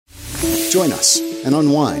Join us and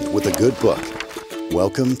unwind with a good book.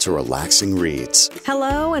 Welcome to Relaxing Reads.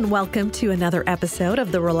 Hello and welcome to another episode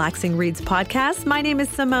of the Relaxing Reads podcast. My name is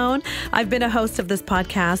Simone. I've been a host of this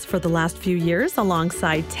podcast for the last few years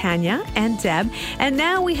alongside Tanya and Deb. And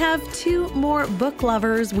now we have two more book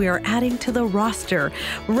lovers we are adding to the roster.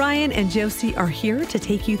 Ryan and Josie are here to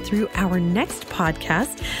take you through our next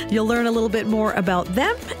podcast. You'll learn a little bit more about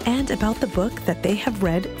them and about the book that they have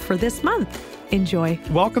read for this month. Enjoy.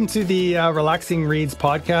 Welcome to the Relaxing Reads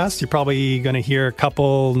podcast. You're probably going to hear a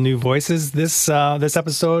couple new voices this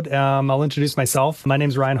episode. I'll introduce myself. My name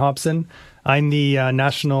is Ryan Hobson. I'm the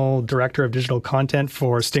National Director of Digital Content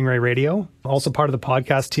for Stingray Radio. Also part of the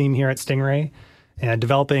podcast team here at Stingray and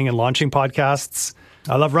developing and launching podcasts.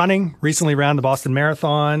 I love running. Recently ran the Boston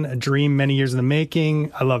Marathon, a dream many years in the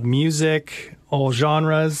making. I love music, all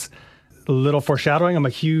genres. A little foreshadowing, I'm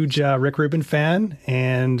a huge Rick Rubin fan,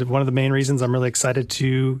 and one of the main reasons I'm really excited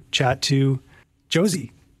to chat to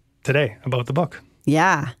Josie today about the book.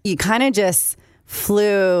 Yeah, you kind of just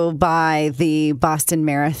flew by the Boston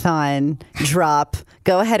Marathon drop.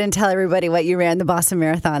 Go ahead and tell everybody what you ran the Boston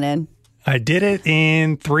Marathon in. I did it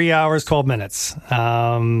in 3 hours, 12 minutes.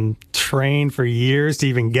 Trained for years to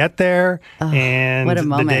even get there, and what a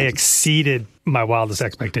moment. The day exceeded my wildest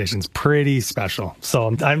expectations. Pretty special.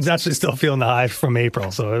 So I'm actually still feeling the high from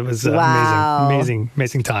April. So it was amazing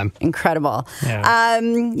time. Incredible. Yeah.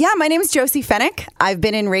 My name is Josie Fennick. I've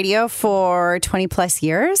been in radio for 20 plus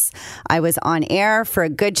years. I was on air for a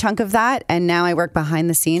good chunk of that. And now I work behind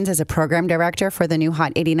the scenes as a program director for the new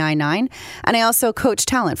Hot 89.9. And I also coach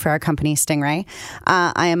talent for our company, Stingray.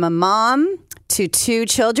 I am a mom to two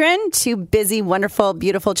children, two busy, wonderful,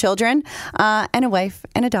 beautiful children, and a wife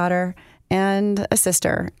and a daughter and a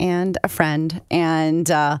sister and a friend, and,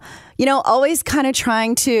 always kind of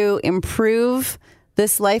trying to improve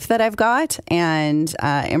this life that I've got and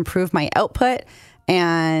improve my output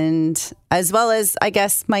and as well as, I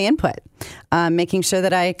guess, my input, making sure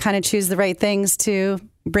that I kind of choose the right things to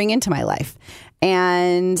bring into my life.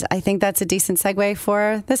 And I think that's a decent segue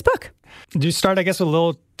for this book. Do you start, I guess, with a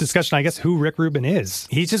little discussion, who Rick Rubin is?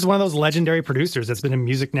 He's just one of those legendary producers that's been in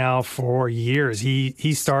music now for years.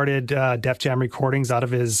 He started Def Jam Recordings out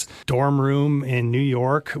of his dorm room in New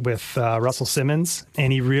York with Russell Simmons,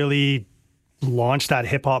 and he really launched that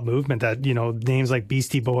hip-hop movement that, names like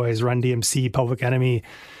Beastie Boys, Run DMC, Public Enemy,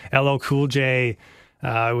 LL Cool J.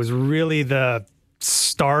 It was really the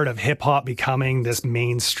start of hip hop becoming this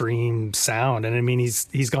mainstream sound. And I mean,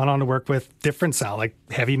 he's gone on to work with different sound, like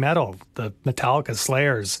heavy metal, the Metallica,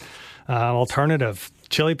 Slayers, alternative,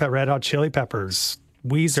 Red Hot Chili Peppers,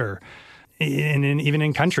 Weezer, and even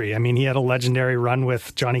in country. I mean, he had a legendary run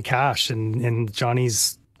with Johnny Cash and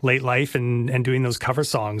Johnny's late life and doing those cover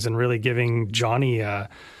songs and really giving Johnny a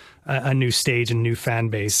new stage and new fan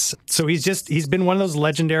base. So he's been one of those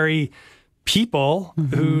legendary people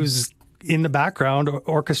who's in the background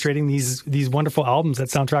orchestrating these wonderful albums that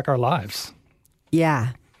soundtrack our lives.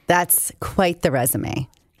 Yeah, that's quite the resume.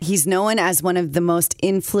 He's known as one of the most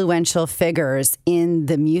influential figures in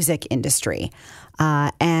the music industry.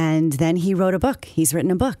 And then he wrote a book. He's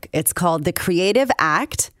written a book. It's called The Creative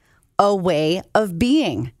Act, A Way of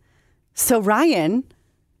Being. So Ryan,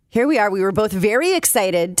 here we are. We were both very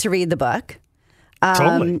excited to read the book.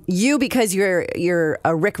 Totally. You, because you're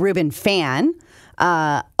a Rick Rubin fan.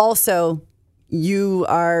 Also, you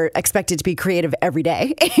are expected to be creative every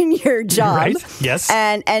day in your job. Right. Yes.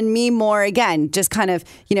 And me more, again, just kind of,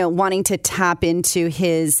 wanting to tap into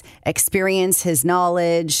his experience, his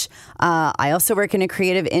knowledge. I also work in a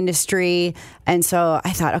creative industry. And so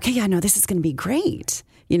I thought, this is going to be great.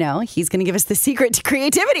 He's going to give us the secret to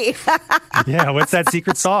creativity. Yeah. What's that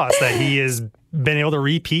secret sauce that he has been able to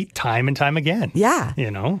repeat time and time again? Yeah.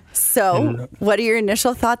 So what are your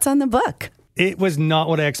initial thoughts on the book? It was not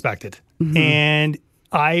what I expected. And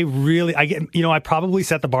I probably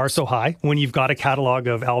set the bar so high when you've got a catalog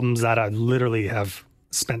of albums that I literally have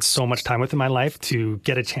spent so much time with in my life to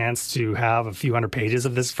get a chance to have a few hundred pages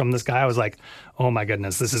of this from this guy. I was like, oh my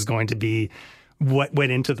goodness, this is going to be what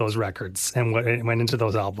went into those records and what went into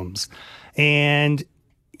those albums. And,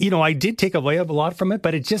 I did take away a lot from it,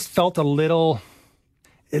 but it just felt a little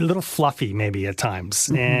fluffy maybe at times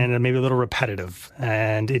and maybe a little repetitive.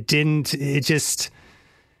 And it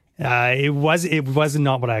was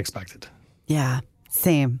not what I expected. Yeah,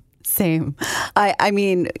 same. I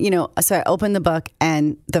mean, so I opened the book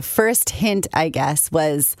and the first hint, I guess,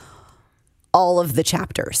 was all of the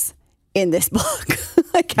chapters in this book.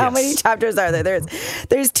 Like how many chapters are there?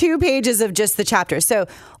 There's 2 pages of just the chapters. So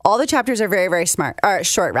all the chapters are very, very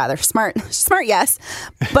short rather. Smart, yes,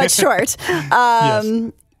 but short.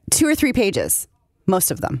 2 or 3 pages,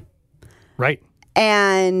 most of them. Right.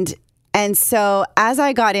 And so as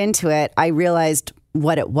I got into it, I realized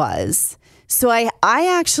what it was. So I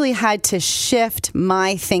actually had to shift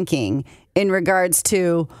my thinking in regards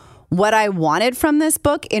to what I wanted from this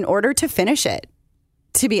book in order to finish it,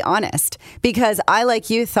 to be honest, because I, like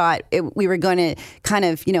you, thought we were going to kind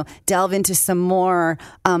of, delve into some more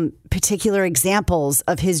particular examples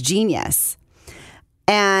of his genius.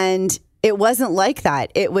 And it wasn't like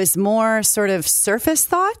that. It was more sort of surface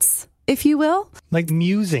thoughts, if you will. Like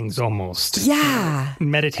musings almost. Yeah.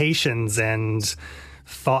 Meditations and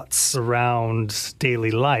thoughts around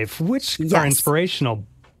daily life, which are inspirational,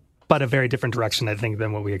 but a very different direction, I think,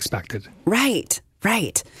 than what we expected. Right.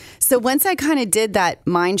 So once I kind of did that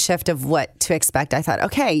mind shift of what to expect, I thought,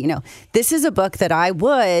 okay, this is a book that I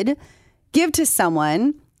would give to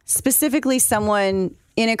someone, specifically someone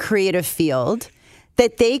in a creative field,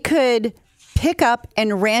 that they could pick up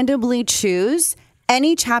and randomly choose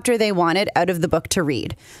any chapter they wanted out of the book to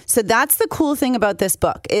read. So that's the cool thing about this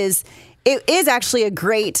book is it is actually a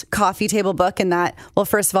great coffee table book in that, well,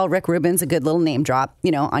 first of all, Rick Rubin's a good little name drop,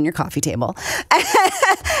 on your coffee table.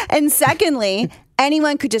 And secondly,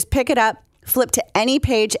 anyone could just pick it up, flip to any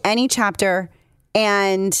page, any chapter,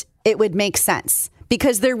 and it would make sense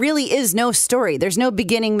because there really is no story. There's no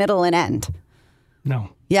beginning, middle, and end. No.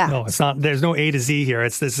 Yeah. No, it's not. There's no A to Z here.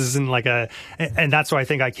 This isn't like and that's why I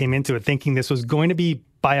think I came into it thinking this was going to be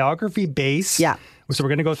biography based. Yeah. So we're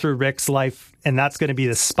going to go through Rick's life, and that's going to be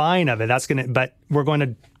the spine of it. But we're going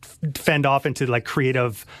to fend off into like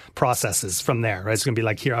creative processes from there. Right? It's going to be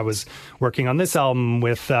like, here I was working on this album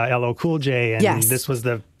with LL Cool J, and this was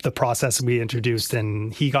the process we introduced,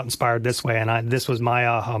 and he got inspired this way, and this was my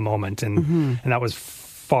aha moment, and that was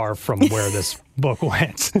far from where this book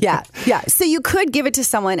went. Yeah. So you could give it to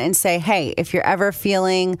someone and say, hey, if you're ever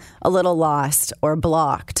feeling a little lost or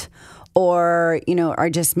blocked, or, are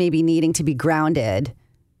just maybe needing to be grounded,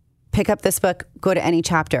 pick up this book, go to any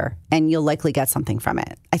chapter, and you'll likely get something from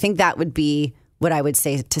it. I think that would be what I would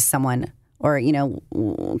say to someone, or,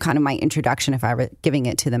 kind of my introduction if I were giving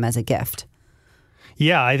it to them as a gift.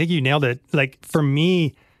 Yeah, I think you nailed it. Like, for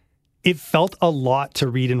me, it felt a lot to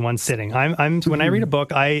read in one sitting. When I read a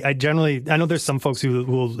book, I generally, I know there's some folks who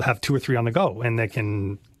will have 2 or 3 on the go, and they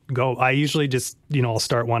can go. I usually just, I'll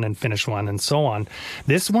start one and finish one and so on.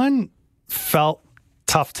 This one felt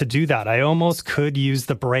tough to do that. I almost could use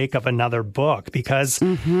the break of another book because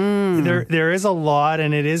there is a lot,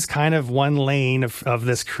 and it is kind of one lane of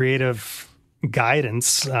this creative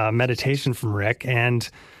guidance, meditation from Rick, and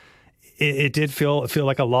it did feel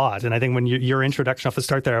like a lot. And I think when your introduction off the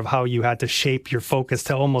start there of how you had to shape your focus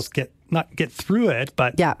to almost not get through it,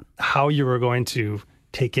 but how you were going to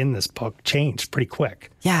take in this book changed pretty quick.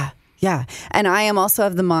 Yeah. And I am also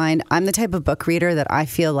of the mind, I'm the type of book reader that I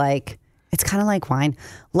feel like it's kind of like wine.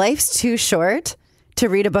 Life's too short to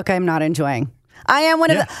read a book I'm not enjoying. I am one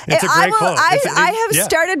of the... It's a great quote. I have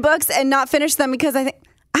started books and not finished them because I think,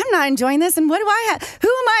 I'm not enjoying this, and what do I have? Who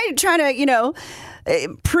am I trying to,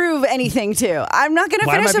 prove anything to? I'm not going to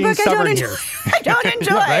finish a book I don't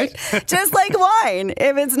enjoy. Right? Just like wine.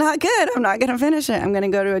 If it's not good, I'm not going to finish it. I'm going to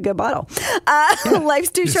go to a good bottle.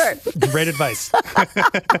 Life's too short. Great advice.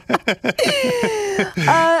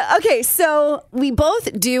 Okay, so we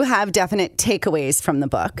both do have definite takeaways from the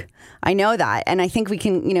book. I know that. And I think we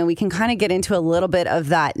can kind of get into a little bit of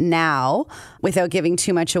that now without giving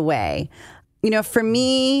too much away. For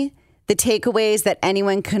me, the takeaways that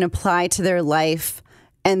anyone can apply to their life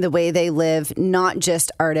and the way they live, not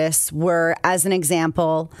just artists, were, as an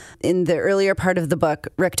example, in the earlier part of the book,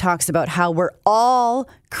 Rick talks about how we're all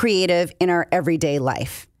creative in our everyday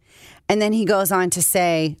life. And then he goes on to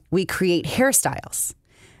say, we create hairstyles,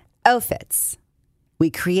 outfits,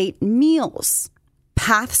 we create meals,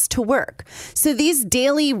 paths to work. So these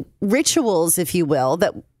daily rituals, if you will,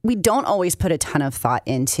 that we don't always put a ton of thought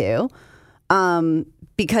into,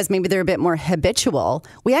 because maybe they're a bit more habitual,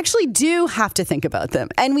 we actually do have to think about them.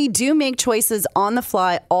 And we do make choices on the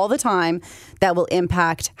fly all the time that will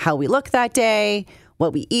impact how we look that day,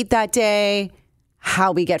 what we eat that day,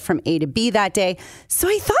 how we get from A to B that day. So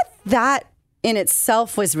I thought that in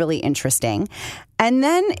itself was really interesting. And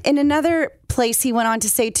then in another place, he went on to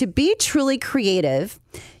say, to be truly creative,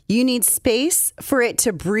 you need space for it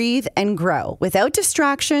to breathe and grow without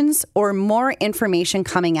distractions or more information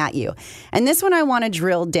coming at you. And this one I want to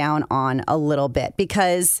drill down on a little bit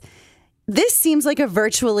because this seems like a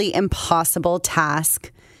virtually impossible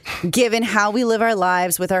task given how we live our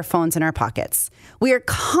lives with our phones in our pockets. We are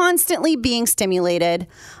constantly being stimulated.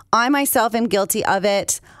 I myself am guilty of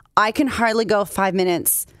it. I can hardly go 5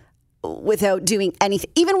 minutes without doing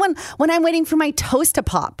anything. Even when I'm waiting for my toast to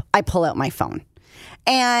pop, I pull out my phone.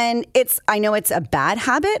 And I know it's a bad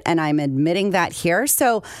habit, and I'm admitting that here.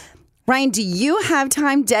 So, Ryan, do you have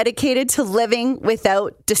time dedicated to living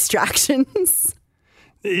without distractions?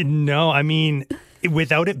 No, I mean,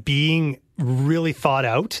 without it being really thought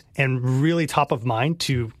out and really top of mind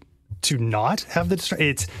to not have the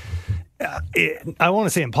distraction, I want to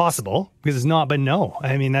say impossible because it's not, but no.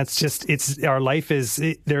 I mean, that's just, our life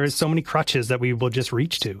there is so many crutches that we will just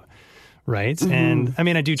reach to, right? Mm-hmm. And I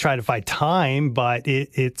mean, I do try to find time, but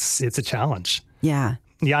it's a challenge. Yeah.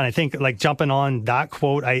 Yeah, and I think like jumping on that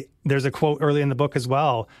quote, there's a quote early in the book as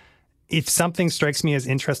well. If something strikes me as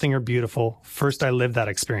interesting or beautiful, first I live that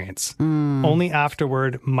experience. Only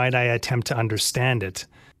afterward might I attempt to understand it.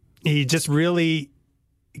 He just really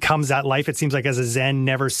comes at life, it seems like, as a Zen,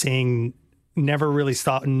 never really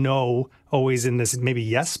stop no, always in this maybe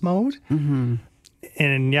yes mode. Mm-hmm.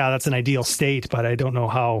 And yeah, that's an ideal state, but I don't know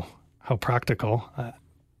how practical.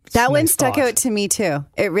 That one stuck out to me too.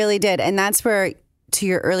 It really did. And that's where, to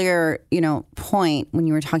your earlier, point when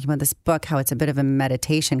you were talking about this book, how it's a bit of a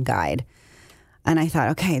meditation guide. And I thought,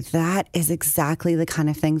 okay, that is exactly the kind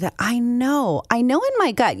of thing that I know in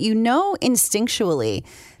my gut, instinctually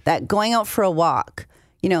that going out for a walk,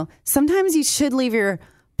 sometimes you should leave your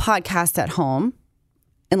podcast at home,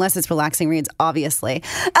 unless it's relaxing reads, obviously,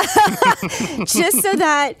 just so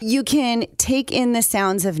that you can take in the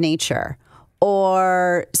sounds of nature,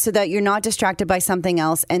 or so that you're not distracted by something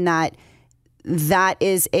else, and that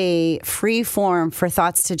is a free form for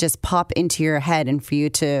thoughts to just pop into your head and for you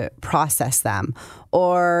to process them.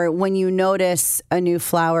 Or when you notice a new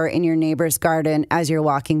flower in your neighbor's garden as you're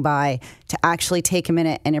walking by, to actually take a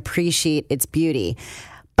minute and appreciate its beauty.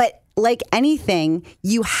 But like anything,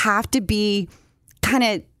 you have to be kind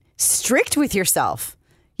of strict with yourself.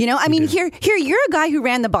 I mean, here you're a guy who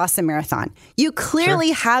ran the Boston Marathon. You clearly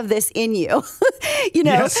have this in you.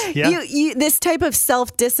 Yes, yeah. You this type of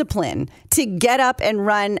self-discipline to get up and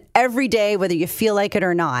run every day, whether you feel like it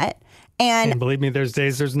or not. And believe me, there's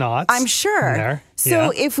days there's not. I'm sure.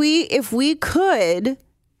 So if we could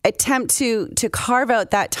attempt to carve out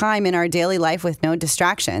that time in our daily life with no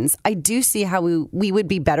distractions, I do see how we would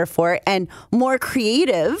be better for it and more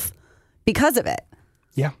creative because of it.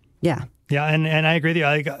 Yeah. Yeah. Yeah, and I agree with you.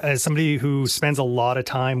 As somebody who spends a lot of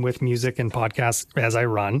time with music and podcasts as I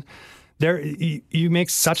run, you make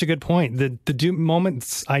such a good point. The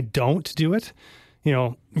moments I don't do it,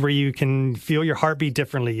 where you can feel your heartbeat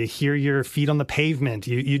differently, you hear your feet on the pavement,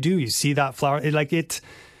 you see that flower,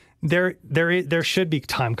 there should be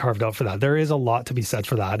time carved out for that. There is a lot to be said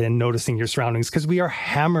for that, and noticing your surroundings, because we are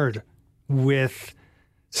hammered with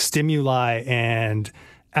stimuli and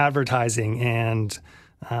advertising and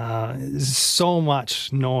so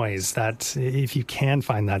much noise that if you can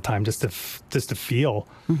find that time just to feel,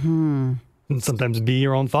 mm-hmm. and sometimes be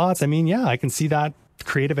your own thoughts. I mean, yeah, I can see that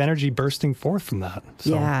creative energy bursting forth from that.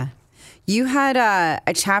 So. Yeah. You had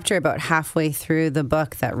a chapter about halfway through the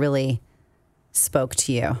book that really spoke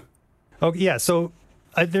to you. Oh, yeah. So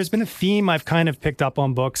there's been a theme I've kind of picked up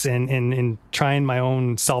on books and in trying my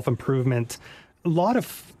own self-improvement. A lot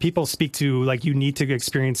of people speak to, like, you need to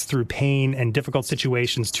experience through pain and difficult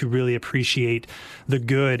situations to really appreciate the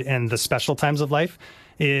good and the special times of life.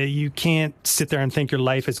 You can't sit there and think your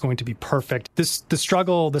life is going to be perfect. The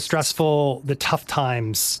struggle, the stressful, the tough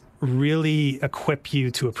times really equip you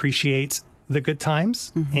to appreciate the good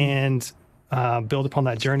times, mm-hmm. and build upon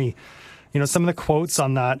that journey. Some of the quotes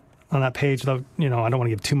on that page, though, I don't want to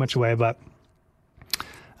give too much away, but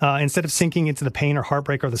instead of sinking into the pain or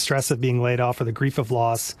heartbreak or the stress of being laid off or the grief of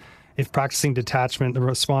loss, if practicing detachment, the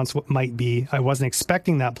response might be, I wasn't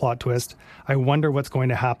expecting that plot twist. I wonder what's going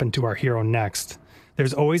to happen to our hero next.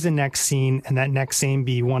 There's always a next scene, and that next scene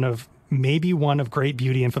be one of great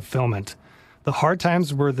beauty and fulfillment. The hard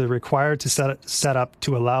times were the required to set up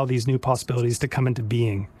to allow these new possibilities to come into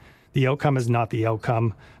being. The outcome is not the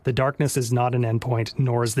outcome. The darkness is not an endpoint,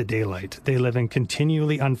 nor is the daylight. They live in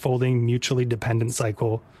continually unfolding, mutually dependent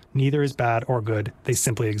cycle. Neither is bad or good. They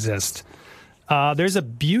simply exist. There's a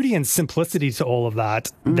beauty and simplicity to all of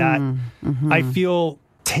that mm-hmm. I feel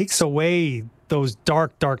takes away those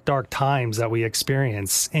dark times that we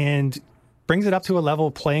experience and brings it up to a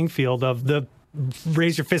level playing field of the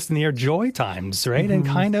raise your fist in the air joy times, right? Mm-hmm. And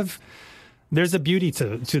kind of there's a beauty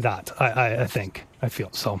to that, I think, I feel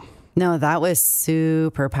so. No, that was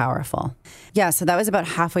super powerful. Yeah, so that was about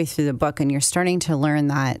halfway through the book, and you're starting to learn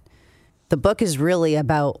that the book is really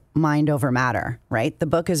about mind over matter, right? The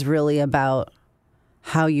book is really about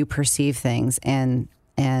how you perceive things and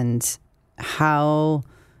how,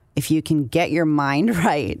 if you can get your mind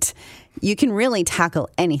right, you can really tackle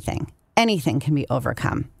anything. Anything can be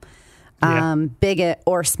overcome, big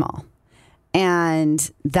or small.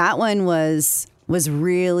 And that one was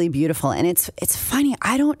really beautiful. And it's funny.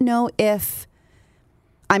 I don't know if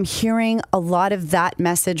I'm hearing a lot of that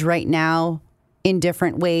message right now in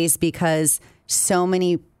different ways because so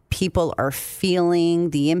many people are feeling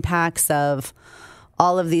the impacts of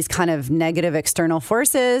all of these kind of negative external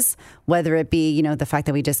forces, whether it be, you know, the fact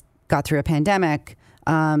that we just got through a pandemic,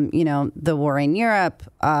 you know, the war in Europe,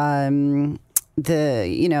 climate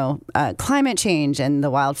change and the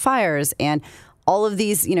wildfires and all of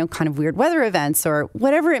these, you know, kind of weird weather events or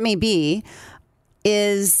whatever it may be.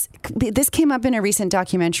 This came up in a recent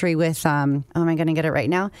documentary with, am I going to get it right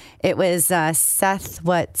now? It was Seth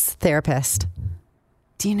What's therapist.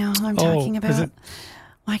 Do you know who I'm talking about?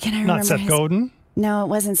 Why can't I remember? Not Seth Godin? No, it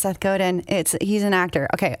wasn't Seth Godin. He's an actor.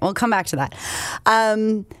 Okay, we'll come back to that.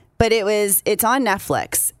 But it's on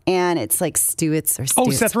Netflix, and it's like Seth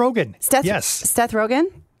Rogen. Yes. Seth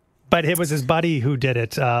Rogen? But it was his buddy who did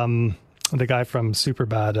it, the guy from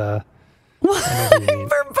Superbad.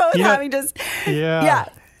 We're both having just... Yeah.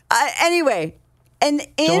 Anyway, and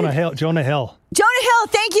Jonah Hill. Jonah Hill,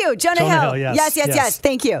 thank you. Jonah Hill. Yes.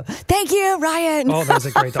 Thank you, Ryan. Oh, that was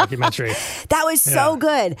a great documentary. That was so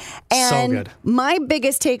good. And so good. My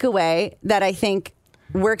biggest takeaway that I think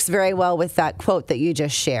works very well with that quote that you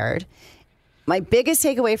just shared, my biggest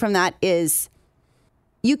takeaway from that is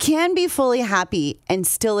you can be fully happy and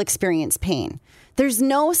still experience pain. There's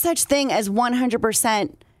no such thing as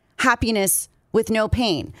 100% happiness with no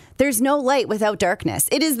pain. There's no light without darkness.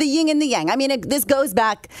 It is the yin and the yang. I mean, this goes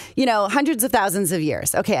back, you know, hundreds of thousands of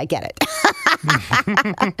years. Okay, I get it.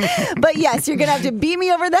 But yes, you're going to have to beat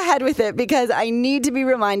me over the head with it because I need to be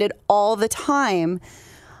reminded all the time.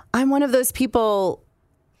 I'm one of those people,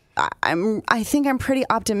 I think I'm pretty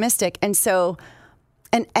optimistic. And so,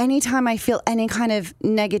 and anytime I feel any kind of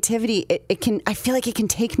negativity, I feel like it can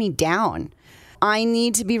take me down. I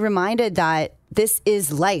need to be reminded that this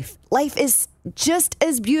is life. Life is just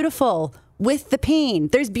as beautiful with the pain.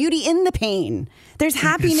 There's beauty in the pain. There's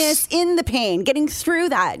happiness in the pain, getting through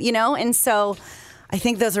that, you know? And so I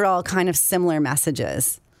think those are all kind of similar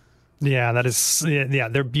messages. Yeah, that is,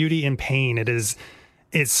 their beauty in pain. It's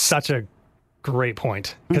such a great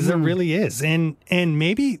point because there really is. And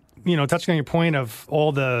maybe, you know, touching on your point of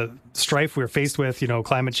all the strife we're faced with, you know,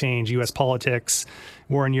 climate change, U.S. politics,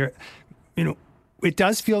 war in Europe, you know, it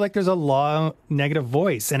does feel like there's a lot of negative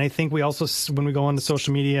voice. And I think we also, when we go on to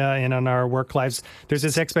social media and on our work lives, there's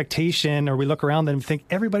this expectation, or we look around and think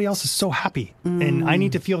everybody else is so happy. And I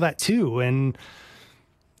need to feel that too. And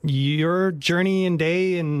your journey and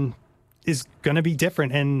day is going to be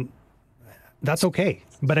different. And that's okay.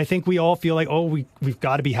 But I think we all feel like, oh, we've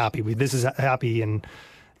got to be happy. This is happy. And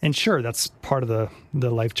sure, that's part of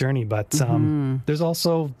the life journey. But there's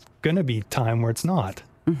also going to be time where it's not.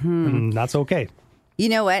 And that's okay. You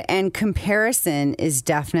know what? And comparison is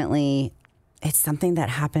definitely, it's something that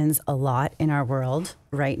happens a lot in our world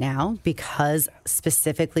right now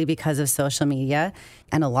specifically because of social media.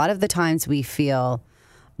 And a lot of the times we feel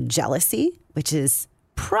jealousy, which is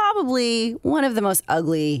probably one of the most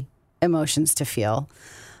ugly emotions to feel.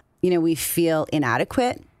 You know, we feel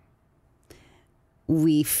inadequate.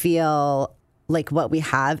 We feel like what we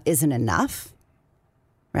have isn't enough,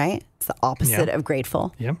 right? It's the opposite of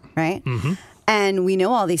grateful, right? Mm-hmm. And we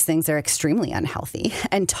know all these things are extremely unhealthy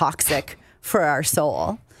and toxic for our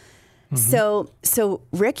soul. Mm-hmm. So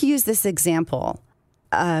Rick used this example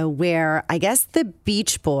where I guess the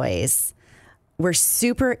Beach Boys were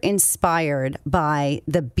super inspired by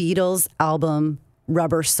the Beatles album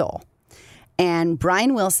Rubber Soul. And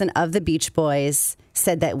Brian Wilson of the Beach Boys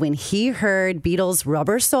said that when he heard Beatles'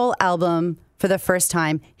 Rubber Soul album for the first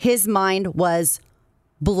time, his mind was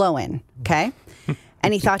blown, okay?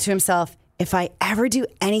 And he thought to himself, if I ever do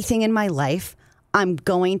anything in my life, I'm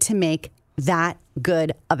going to make that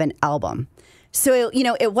good of an album. So, you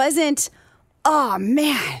know, it wasn't, oh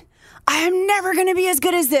man, I am never going to be as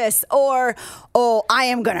good as this, or, oh, I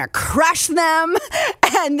am going to crush them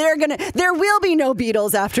and there will be no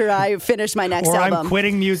Beatles after I finish my next album. Or I'm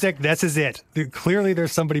quitting music. This is it. Clearly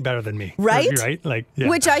there's somebody better than me. Right? Right? Like, yeah.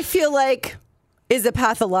 Which I feel like is a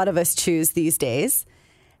path a lot of us choose these days.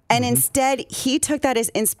 And instead, he took that as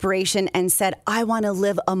inspiration and said, I want to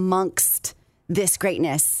live amongst this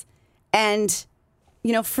greatness. And,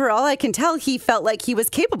 you know, for all I can tell, he felt like he was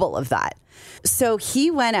capable of that. So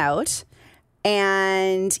he went out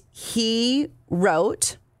and he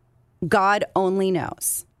wrote God Only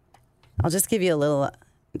Knows. I'll just give you a little,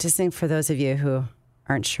 just for those of you who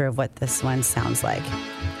aren't sure of what this one sounds like.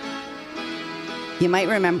 You might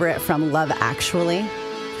remember it from Love Actually.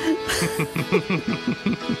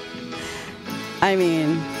 I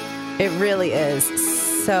mean, it really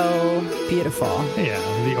is so beautiful. Yeah,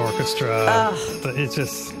 the orchestra. It's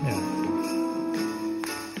just, yeah.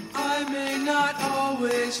 I may not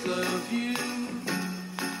always love you,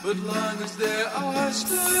 but long as there are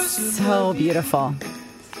stars So beautiful.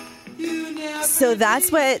 So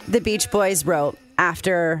that's what the Beach Boys wrote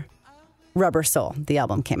after Rubber Soul, the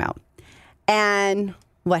album, came out. And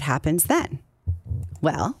what happens then?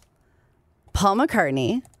 Well, Paul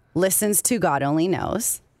McCartney listens to God Only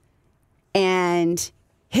Knows, and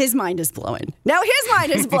his mind is blowing. Now his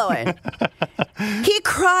mind is blowing. He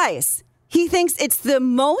cries. He thinks it's the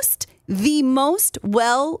most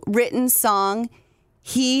well-written song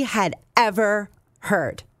he had ever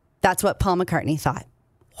heard. That's what Paul McCartney thought.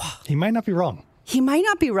 He might not be wrong. He might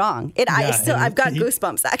not be wrong. I've got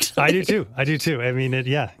goosebumps, actually. I do too. I mean,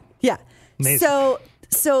 yeah. Yeah. Amazing.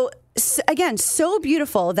 So again, so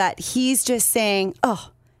beautiful that he's just saying,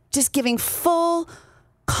 just giving full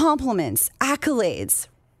compliments, accolades.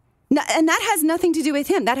 And that has nothing to do with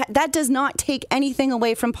him. That does not take anything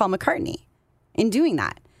away from Paul McCartney in doing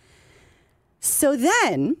that. So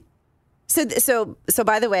then, so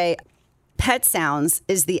by the way, Pet Sounds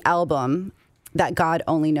is the album that God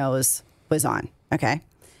Only Knows was on. Okay.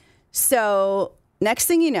 So next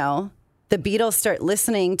thing you know, the Beatles start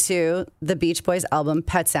listening to the Beach Boys album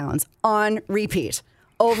Pet Sounds on repeat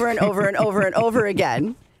over and over and over and over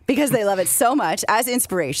again because they love it so much as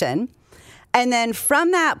inspiration. And then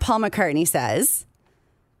from that, Paul McCartney says,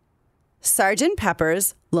 Sgt.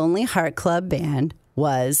 Pepper's Lonely Heart Club Band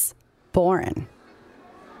was born.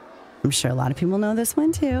 I'm sure a lot of people know this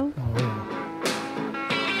one too. Oh, yeah.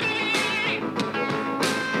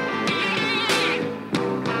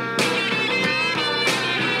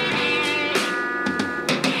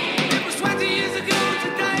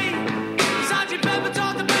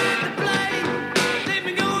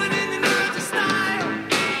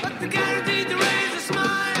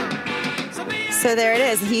 So there it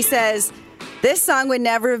is. He says, this song would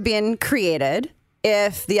never have been created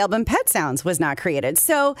if the album Pet Sounds was not created.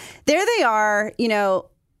 So there they are, a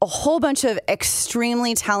whole bunch of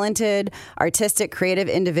extremely talented, artistic, creative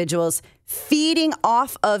individuals feeding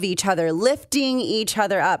off of each other, lifting each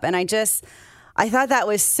other up. And I thought that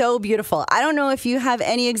was so beautiful. I don't know if you have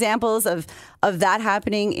any examples of that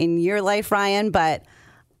happening in your life, Ryan, but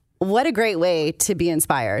what a great way to be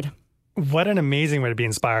inspired. What an amazing way to be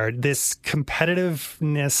inspired. This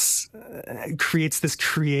competitiveness creates this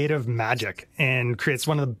creative magic and creates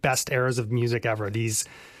one of the best eras of music ever. These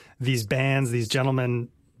bands, these gentlemen,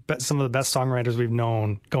 some of the best songwriters we've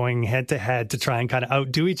known, going head to head to try and kind of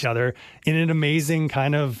outdo each other in an amazing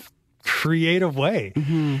kind of creative way.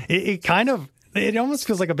 Mm-hmm. It almost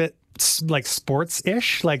feels like a bit like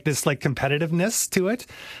sports-ish, like this like competitiveness to it,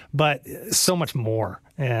 but so much more.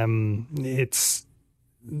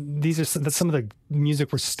 These are some of the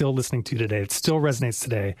music we're still listening to today. It still resonates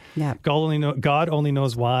today. Yeah. God Only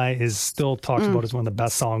Knows Why is still talked about as one of the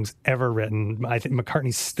best songs ever written. I think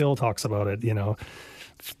McCartney still talks about it,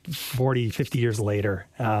 40, 50 years later.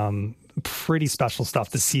 Pretty special stuff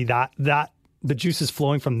to see that the juice is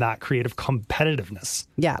flowing from that creative competitiveness.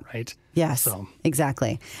 Yeah. Right? Yes,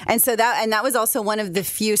 exactly. And so that was also one of the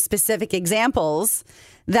few specific examples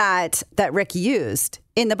that Rick used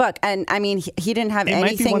in the book. And I mean, he didn't have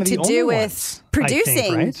anything to do with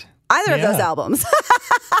producing either of those albums.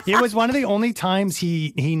 It was one of the only times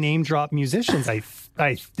he name dropped musicians. I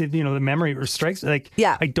did, the memory strikes. I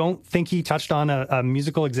don't think he touched on a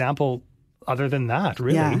musical example other than that,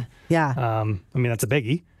 really. Yeah. I mean, that's a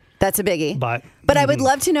biggie. That's a biggie. But I would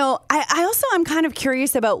love to know, I also am kind of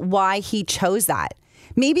curious about why he chose that.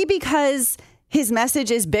 Maybe because his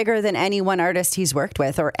message is bigger than any one artist he's worked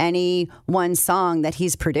with or any one song that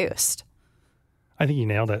he's produced. I think you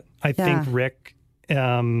nailed it. I think Rick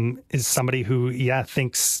is somebody who,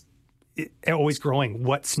 thinks always growing.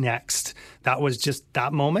 What's next? That was just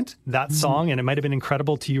that moment, that song, and it might have been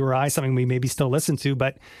incredible to you or I, something we maybe still listen to,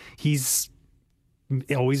 but he's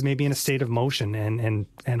always maybe in a state of motion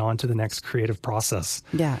and on to the next creative process.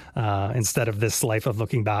 Yeah. Instead of this life of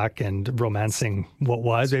looking back and romancing what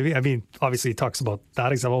was. Maybe, I mean, obviously he talks about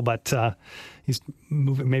that example, but he's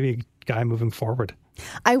maybe a guy moving forward.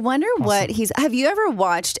 I wonder have you ever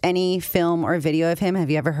watched any film or video of him? Have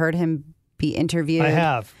you ever heard him be interviewed? I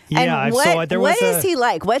have. Yeah. And what is he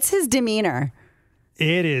like? What's his demeanor?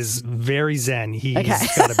 It is very zen. He's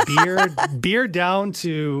got a beard down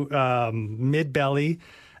to mid-belly,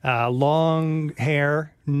 long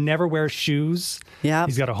hair, never wears shoes. Yeah,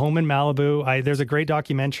 he's got a home in Malibu. There's a great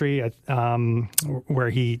documentary where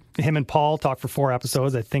him and Paul talk for 4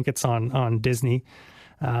 episodes. I think it's on Disney.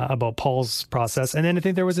 about Paul's process. And then I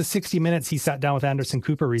think there was a 60 Minutes. He sat down with Anderson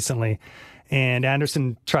Cooper recently, and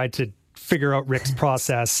Anderson tried to figure out Rick's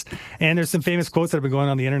process. And there's some famous quotes that have been going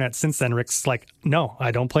on the internet since then. Rick's like, no,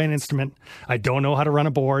 I don't play an instrument. I don't know how to run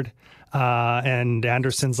a board. And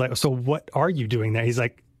Anderson's like, so what are you doing there? He's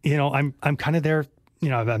like, I'm kind of there,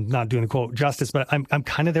 I'm not doing the quote justice, but I'm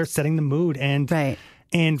kind of there setting the mood and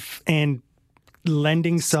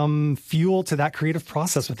lending some fuel to that creative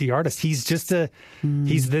process with the artist. He's just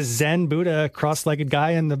he's this Zen Buddha cross-legged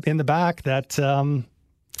guy in the back that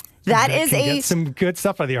get some good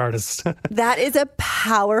stuff by the artist. That is a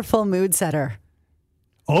powerful mood setter.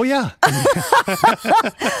 Oh yeah.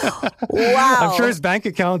 Wow. I'm sure his bank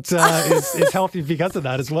account is healthy because of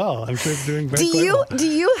that as well. I'm sure it's doing very well. Do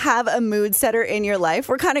you have a mood setter in your life?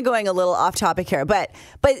 We're kind of going a little off topic here, but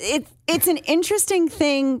it's an interesting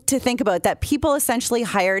thing to think about that people essentially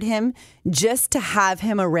hired him just to have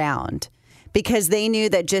him around because they knew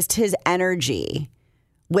that just his energy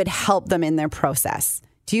would help them in their process.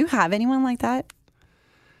 Do you have anyone like that?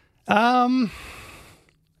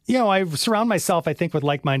 I surround myself, I think, with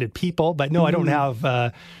like-minded people, but no, I don't have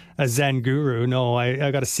a Zen guru. No,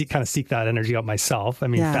 I got to seek that energy out myself. I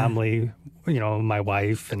mean, family, my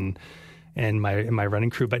wife and my running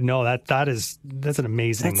crew. But no, that's an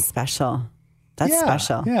amazing. That's special. That's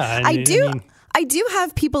special. Yeah, I do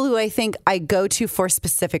have people who I think I go to for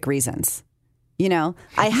specific reasons. I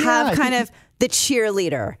have kind of the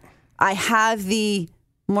cheerleader. I have the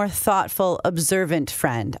more thoughtful, observant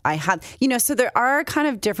friend. I have, so there are kind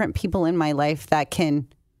of different people in my life that can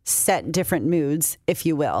set different moods, if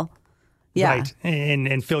you will. Yeah. Right.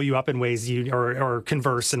 And fill you up in ways or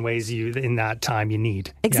converse in ways in that time you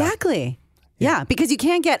need. Exactly. Yeah. Because you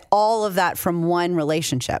can't get all of that from one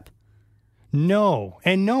relationship. No.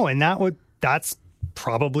 And that's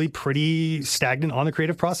probably pretty stagnant on the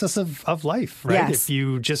creative process of life, right? Yes. If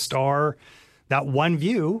you just are that one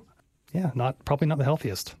view, probably not the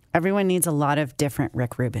healthiest. Everyone needs a lot of different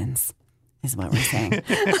Rick Rubins, is what we're saying.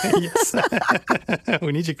 Yes.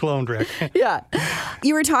 We need you cloned, Rick. Yeah.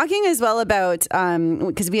 You were talking as well about,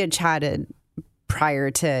 because we had chatted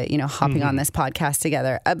prior to, hopping on this podcast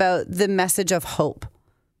together, about the message of hope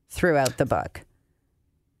throughout the book.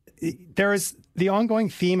 There is the ongoing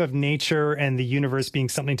theme of nature and the universe being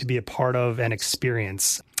something to be a part of and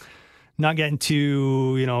experience. Not getting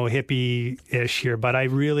too, hippie-ish here, but I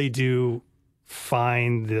really do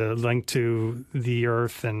find the link to the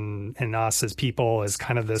earth and us as people as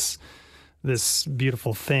kind of this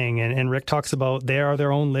beautiful thing. And Rick talks about they are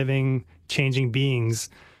their own living, changing beings,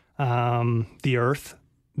 the earth,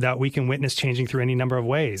 that we can witness changing through any number of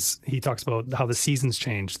ways. He talks about how the seasons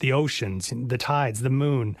change, the oceans, the tides, the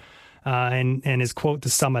moon. And his quote to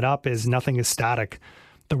sum it up is, nothing is static.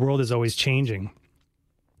 The world is always changing.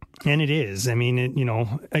 And it is. I mean,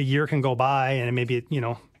 a year can go by and maybe,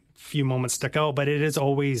 a few moments stick out, but there's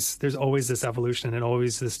always this evolution and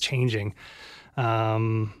always this changing.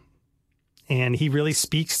 And he really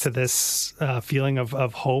speaks to this feeling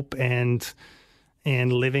of hope and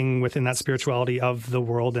living within that spirituality of the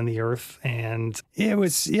world and the earth. And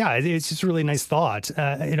it's just a really nice thought.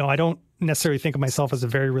 I don't necessarily think of myself as a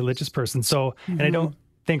very religious person. So, and I don't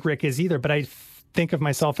think Rick is either, but I think of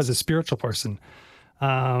myself as a spiritual person.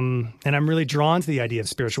 And I'm really drawn to the idea of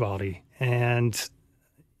spirituality. And,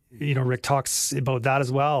 Rick talks about that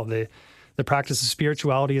as well. The practice of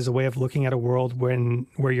spirituality is a way of looking at a world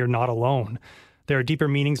where you're not alone. There are deeper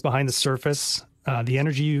meanings behind the surface. The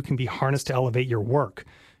energy you can be harnessed to elevate your work.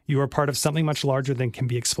 You are part of something much larger than can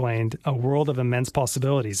be explained, a world of immense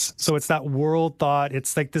possibilities. So it's that world thought.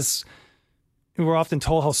 It's like this, we're often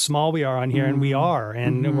told how small we are on here, and we are.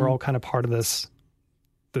 And we're all kind of part of this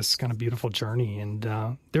kind of beautiful journey. And there's just a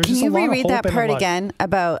lot of hope. Can you reread that part again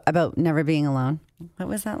about never being alone? What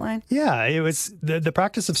was that line? Yeah, it was the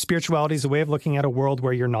practice of spirituality is a way of looking at a world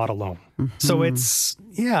where you're not alone. So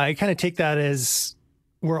I kind of take that as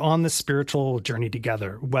we're on this spiritual journey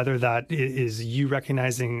together, whether that is you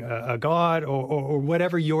recognizing a God or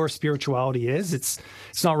whatever your spirituality is. It's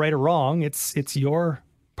not right or wrong. It's your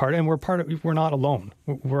part, and we're not alone.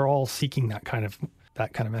 We're all seeking that kind of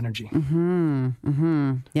energy.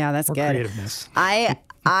 Yeah, that's good. Creativeness.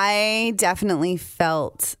 I definitely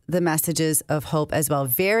felt the messages of hope as well,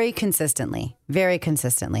 very consistently,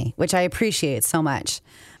 which I appreciate so much.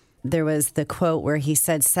 There was the quote where he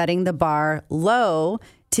said, setting the bar low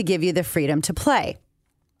to give you the freedom to play.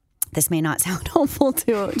 This may not sound hopeful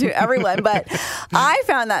to everyone, but I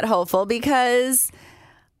found that hopeful because,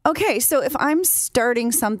 okay, so if I'm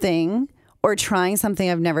starting something or trying something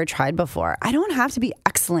I've never tried before, I don't have to be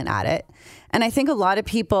excellent at it. And I think a lot of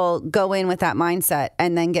people go in with that mindset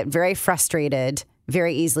and then get very frustrated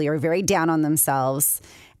very easily or very down on themselves.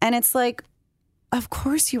 And it's like, of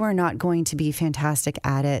course you are not going to be fantastic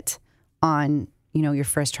at it on, your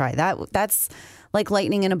first try. That's like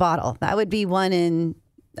lightning in a bottle. That would be 1 in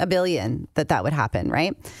a billion that would happen,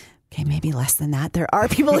 right? Okay, maybe less than that. There are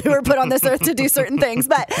people who are put on this earth to do certain things,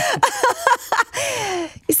 but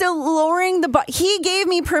so lowering the bar, he gave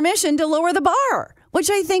me permission to lower the bar, which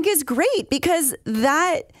I think is great because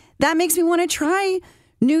that makes me want to try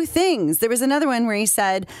new things. There was another one where he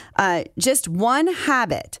said, just one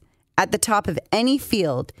habit at the top of any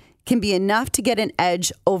field can be enough to get an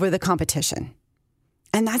edge over the competition.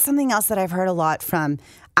 And that's something else that I've heard a lot from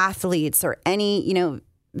athletes or any,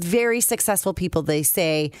 very successful people. They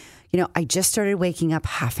say, I just started waking up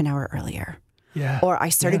half an hour earlier. Yeah. Or I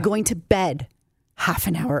started going to bed half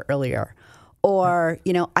an hour earlier. Or,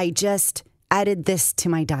 I just added this to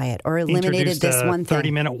my diet or eliminated Introduced this one thing.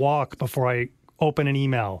 30-minute walk before I open an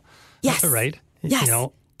email. Yes. Right? Yes.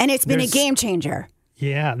 And it's been a game changer.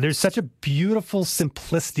 Yeah. There's such a beautiful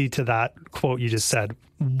simplicity to that quote you just said.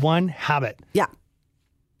 One habit. Yeah.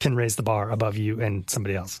 Can raise the bar above you and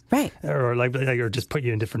somebody else. Right. Or or just put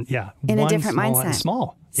you in different, in a different mindset.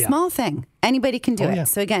 Small. Yeah. Small thing. Anybody can do it. Yeah.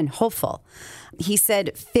 So again, hopeful. He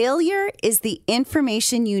said, failure is the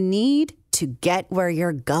information you need to get where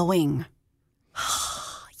you're going.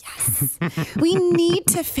 Yes. We need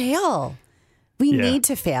to fail. We need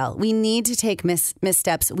to fail. We need to take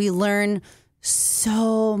missteps. We learn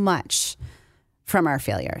so much from our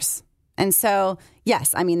failures. And so,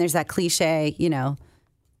 yes, there's that cliche,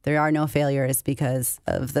 there are no failures because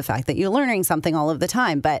of the fact that you're learning something all of the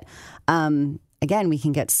time. But again, we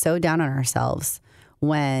can get so down on ourselves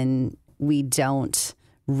when we don't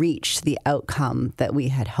reach the outcome that we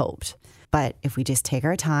had hoped. But if we just take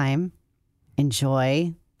our time,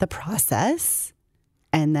 enjoy the process,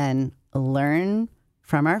 and then learn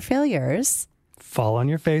from our failures. Fall on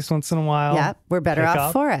your face once in a while. Yeah, we're better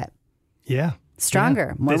off for it. Yeah.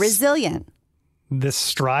 Stronger, more resilient. This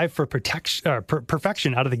strive for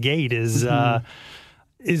perfection out of the gate is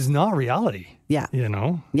not reality. Yeah.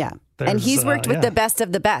 Yeah. And he's worked with the best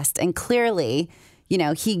of the best. And clearly,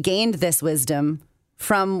 he gained this wisdom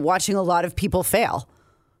from watching a lot of people fail.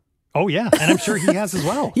 Oh, yeah. And I'm sure he has as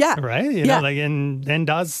well. Yeah. Right? And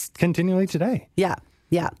does continually today. Yeah.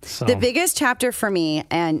 Yeah. So. The biggest chapter for me,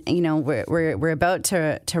 and, we're about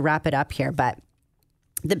to wrap it up here, but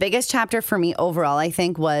the biggest chapter for me overall, I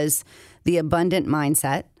think, was the abundant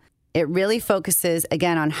mindset. It really focuses,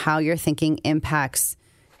 again, on how your thinking impacts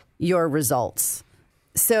your results.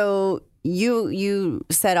 So you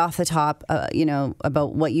said off the top,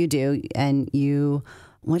 about what you do, and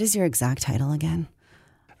what is your exact title again?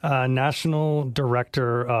 National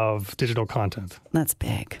Director of Digital Content. That's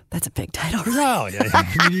big. That's a big title. Oh, yeah.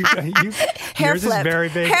 Yours is very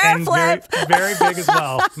big and flip. very big as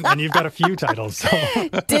well. And you've got a few titles. So.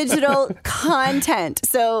 Digital content.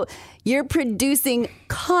 So you're producing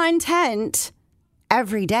content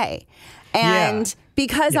every day. And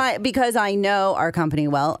because I know our company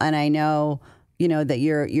well, and I know, that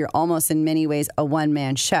you're almost in many ways a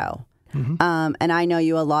one-man show. Mm-hmm. And I know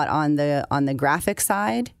you a lot on the graphic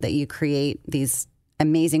side, that you create these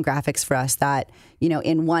amazing graphics for us that,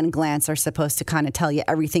 in one glance are supposed to kind of tell you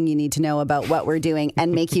everything you need to know about what we're doing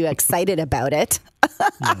and make you excited about it.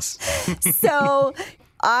 Yes. So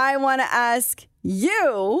I want to ask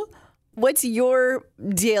you, what's your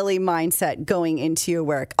daily mindset going into your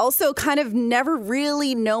work? Also, kind of never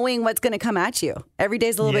really knowing what's going to come at you. Every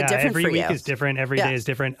day's a little bit different for you. Every week is different. Every day is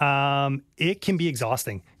different. It can be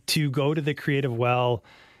exhausting to go to the creative well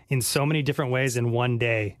in so many different ways in one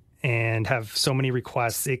day and have so many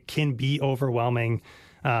requests. It can be overwhelming,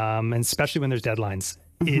 and especially when there's deadlines.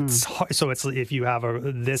 Mm-hmm. It's hard. So it's if you have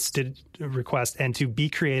this request, and to be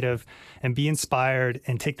creative and be inspired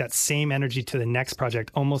and take that same energy to the next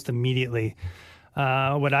project almost immediately.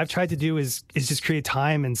 What I've tried to do is just create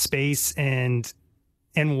time and space, and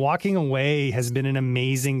walking away has been an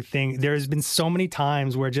amazing thing. There's been so many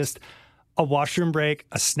times where just a washroom break,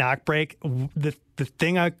 a snack break, the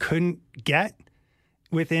thing I couldn't get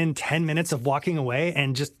within 10 minutes of walking away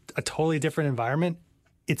and just a totally different environment,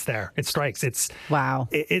 it's there. It strikes. It's wow.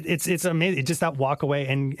 It's amazing. It's just that walk away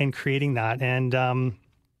and creating that and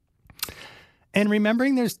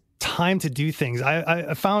remembering there's time to do things.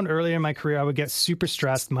 I found earlier in my career I would get super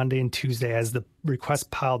stressed Monday and Tuesday as the requests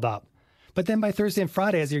piled up. But then by Thursday and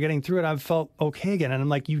Friday, as you're getting through it, I felt okay again. And I'm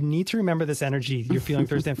like, you need to remember this energy you're feeling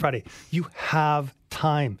Thursday and Friday. You have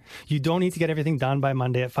time. You don't need to get everything done by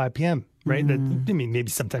Monday at 5 p.m., right? Mm-hmm. Maybe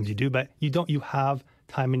sometimes you do, but you don't. You have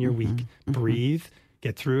time in your week. Breathe,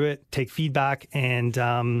 get through it, take feedback, and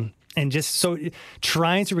And just so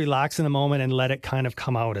trying to relax in the moment and let it kind of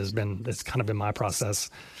come out has kind of been my process.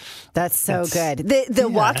 That's so good. The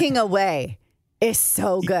walking away is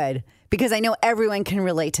so good because I know everyone can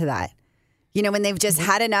relate to that. You know, when they've just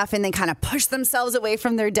had enough and they kind of push themselves away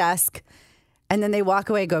from their desk and then they walk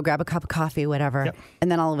away, go grab a cup of coffee, whatever. Yep. And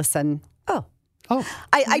then all of a sudden,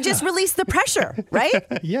 I just released the pressure, right?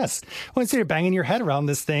 Yes. Well, instead of banging your head around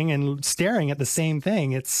this thing and staring at the same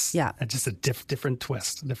thing, it's just a different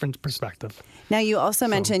twist, different perspective. Now, you also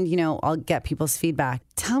mentioned, you know, I'll get people's feedback.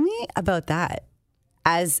 Tell me about that.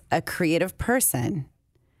 As a creative person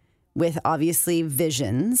with obviously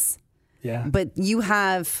visions, but you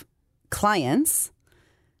have clients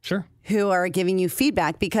who are giving you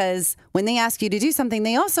feedback because when they ask you to do something,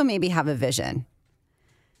 they also maybe have a vision.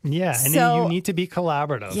 Yeah, and you need to be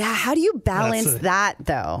collaborative. Yeah, how do you balance that,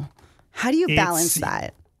 though? How do you balance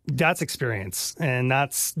that? That's experience, and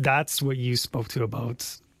that's what you spoke to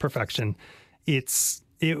about perfection.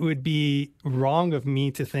 It would be wrong of me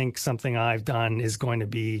to think something I've done is going to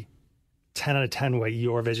be 10 out of 10 what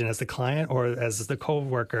your vision as the client or as the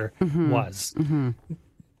co-worker was. Mm-hmm.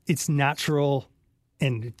 It's natural,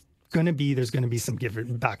 and there's going to be some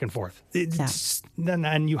give back and forth.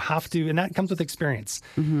 And you have to, and that comes with experience.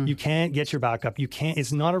 Mm-hmm. You can't get your back up.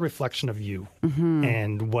 It's not a reflection of you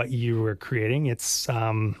and what you were creating. It's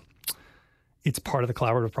part of the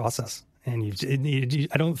collaborative process. And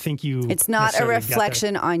I don't think it's not a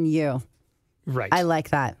reflection on you. Right. I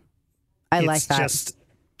like that. It's just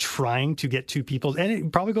trying to get two people. And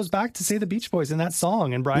it probably goes back to, say, the Beach Boys in that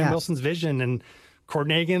song and Brian Wilson's vision and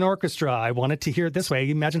Coordinating Orchestra. I wanted to hear it this way.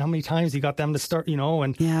 Imagine how many times he got them to start, you know,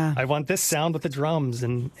 and I want this sound with the drums.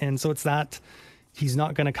 And so it's that he's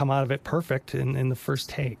not going to come out of it perfect in the first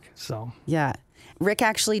take. So, yeah. Rick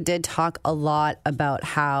actually did talk a lot about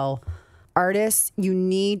how artists, you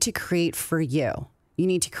need to create for you. You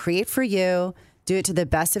need to create for you, do it to the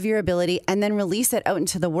best of your ability, and then release it out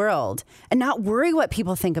into the world and not worry what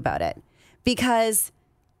people think about it because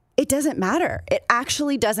it doesn't matter. It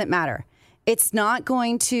actually doesn't matter. It's not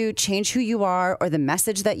going to change who you are or the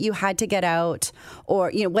message that you had to get out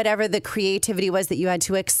or, you know, whatever the creativity was that you had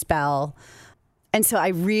to expel. And so I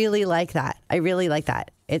really like that.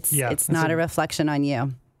 It's not a reflection on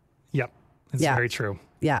you. Yep. It's very true.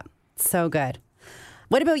 Yeah. So good.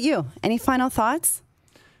 What about you? Any final thoughts?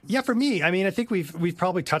 Yeah, for me, I mean, I think we've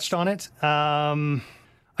probably touched on it. I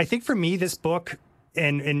think for me, this book,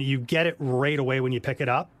 and you get it right away when you pick it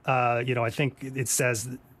up. You know, I think it says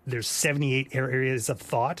there's 78 areas of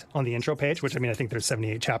thought on the intro page, which, I mean, I think there's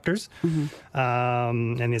 78 chapters. Mm-hmm.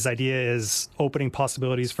 And his idea is opening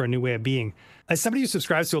possibilities for a new way of being. As somebody who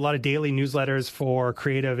subscribes to a lot of daily newsletters for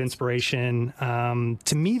creative inspiration,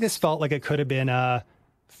 to me, this felt like it could have been a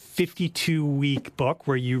 52-week book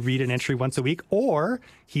where you read an entry once a week, or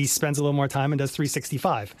he spends a little more time and does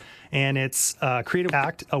 365. And it's a creative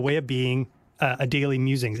act, a way of being, a daily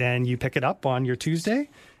musings. And you pick it up on your Tuesday,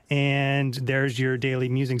 and there's your daily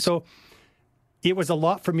musing. So it was a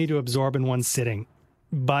lot for me to absorb in one sitting.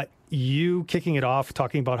 But you kicking it off,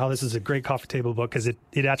 talking about how this is a great coffee table book, because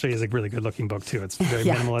it actually is a really good looking book too. It's very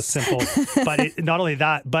minimalist, simple. But not only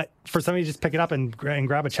that, but for somebody to just pick it up and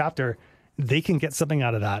grab a chapter, they can get something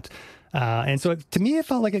out of that. And so to me, it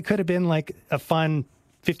felt like it could have been like a fun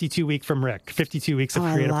 52 week from Rick, 52 weeks of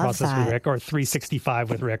creative process with Rick, or 365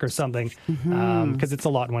 with Rick or something, because it's a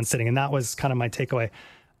lot in one sitting. And that was kind of my takeaway.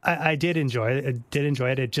 I did enjoy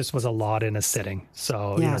it. It just was a lot in a sitting.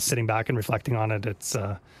 So, you know, sitting back and reflecting on it,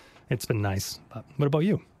 it's been nice. But what about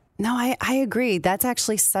you? No, I agree. That's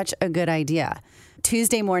actually such a good idea.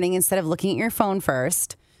 Tuesday morning, instead of looking at your phone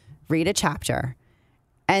first, read a chapter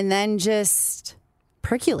and then just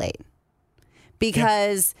percolate.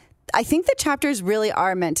 Because I think the chapters really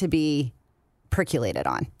are meant to be percolated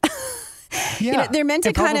on. You know, they're meant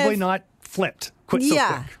to kind of... probably not flipped. Quick.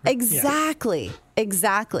 Exactly.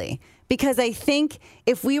 Exactly. Because I think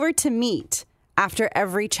if we were to meet after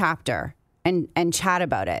every chapter and chat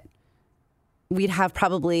about it, we'd have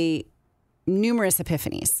probably numerous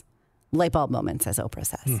epiphanies, light bulb moments, as Oprah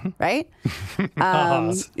says, right?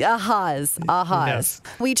 Ahas. Yes.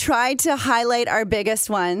 We tried to highlight our biggest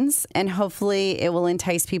ones, and hopefully it will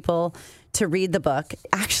entice people to read the book. It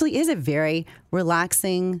actually is a very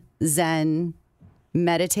relaxing, zen,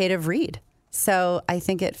 meditative read. So I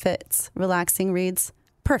think it fits Relaxing Reads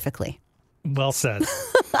perfectly. Well said.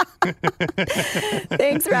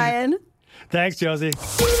 Thanks, Ryan. Thanks, Josie.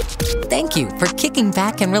 Thank you for kicking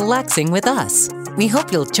back and relaxing with us. We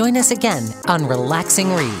hope you'll join us again on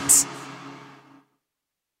Relaxing Reads.